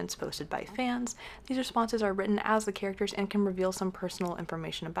statements posted by fans. These responses are written as the characters and can reveal some personal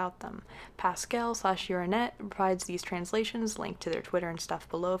information about them. Pascal/Uranet provides these translations, linked to their Twitter and stuff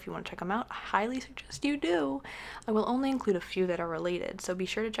below if you want to check them out. I highly suggest you do. I will only include a few that are related, so be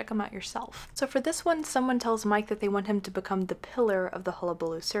sure to check them out yourself. So for this one, someone tells Mike that they want him to become the pillar of the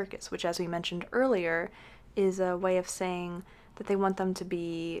Hullabaloo Circus, which, as we mentioned earlier, is a way of saying that they want them to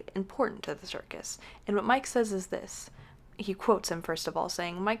be important to the circus. And what Mike says is this. He quotes him first of all,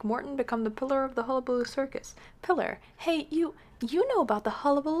 saying, Mike Morton, become the pillar of the Hullabaloo Circus. Pillar? Hey, you know about the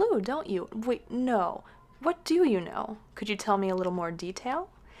Hullabaloo, don't you? Wait, no. What do you know? Could you tell me a little more detail?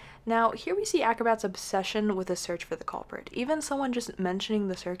 Now, here we see Acrobat's obsession with a search for the culprit. Even someone just mentioning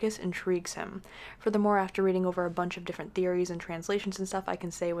the circus intrigues him. Furthermore, after reading over a bunch of different theories and translations and stuff, I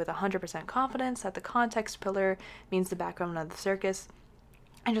can say with 100% confidence that the context pillar means the background of the circus.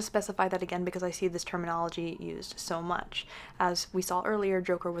 I just specify that again because I see this terminology used so much. As we saw earlier,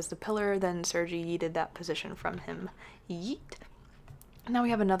 Joker was the pillar, then Sergi yeeted that position from him. Yeet. Now we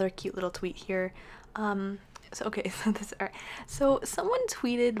have another cute little tweet here. So someone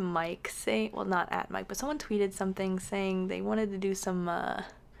tweeted Mike saying, well, not at Mike, but someone tweeted something saying they wanted to do some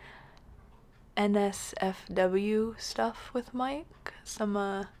NSFW stuff with Mike,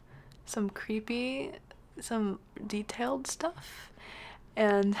 some creepy, some detailed stuff,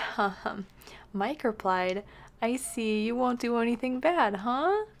 and Mike replied, I see, you won't do anything bad,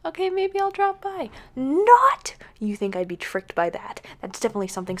 huh? Okay, maybe I'll drop by. Not! You think I'd be tricked by that? That's definitely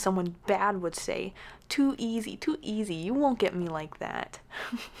something someone bad would say. Too easy, you won't get me like that.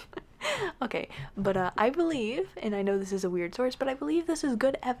 Okay, but I believe, and I know this is a weird source, but I believe this is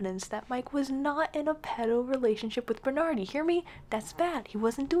good evidence that Mike was not in a pedo relationship with Bernard. You hear me? That's bad. He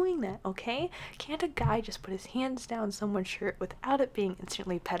wasn't doing that, okay? Can't a guy just put his hands down someone's shirt without it being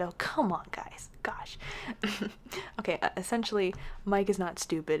instantly pedo? Come on, guys. Gosh. Okay, essentially, Mike is not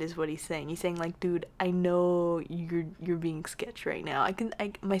stupid, is what he's saying. He's saying, like, dude, I know you're being sketch right now.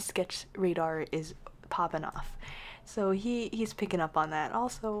 My sketch radar is popping off. So he's picking up on that.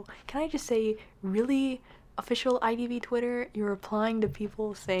 Also, can I just say, really, official IDV Twitter, you're replying to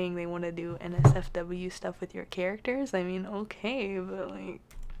people saying they want to do NSFW stuff with your characters? I mean, okay, but like,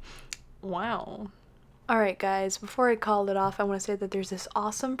 wow. Alright guys, before I call it off, I want to say that there's this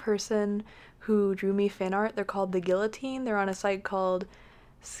awesome person who drew me fan art. They're called The Guillotine. They're on a site called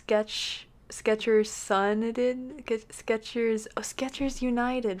Sketchers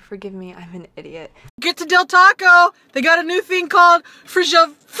United. Forgive me, I'm an idiot. Get to Del Taco! They got a new thing called Free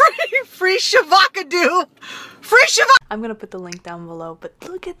Shavakadu! Free Shavak! I'm gonna put the link down below, but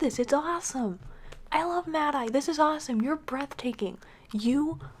look at this, it's awesome! I love Mad Eye, this is awesome, you're breathtaking.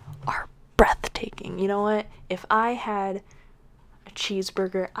 You are breathtaking. You know what? If I had a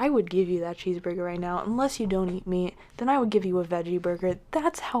cheeseburger, I would give you that cheeseburger right now. Unless you don't eat meat, then I would give you a veggie burger.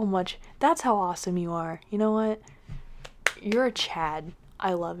 That's how awesome you are. You know what? You're a Chad.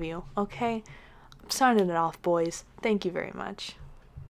 I love you, okay? I'm signing it off, boys. Thank you very much.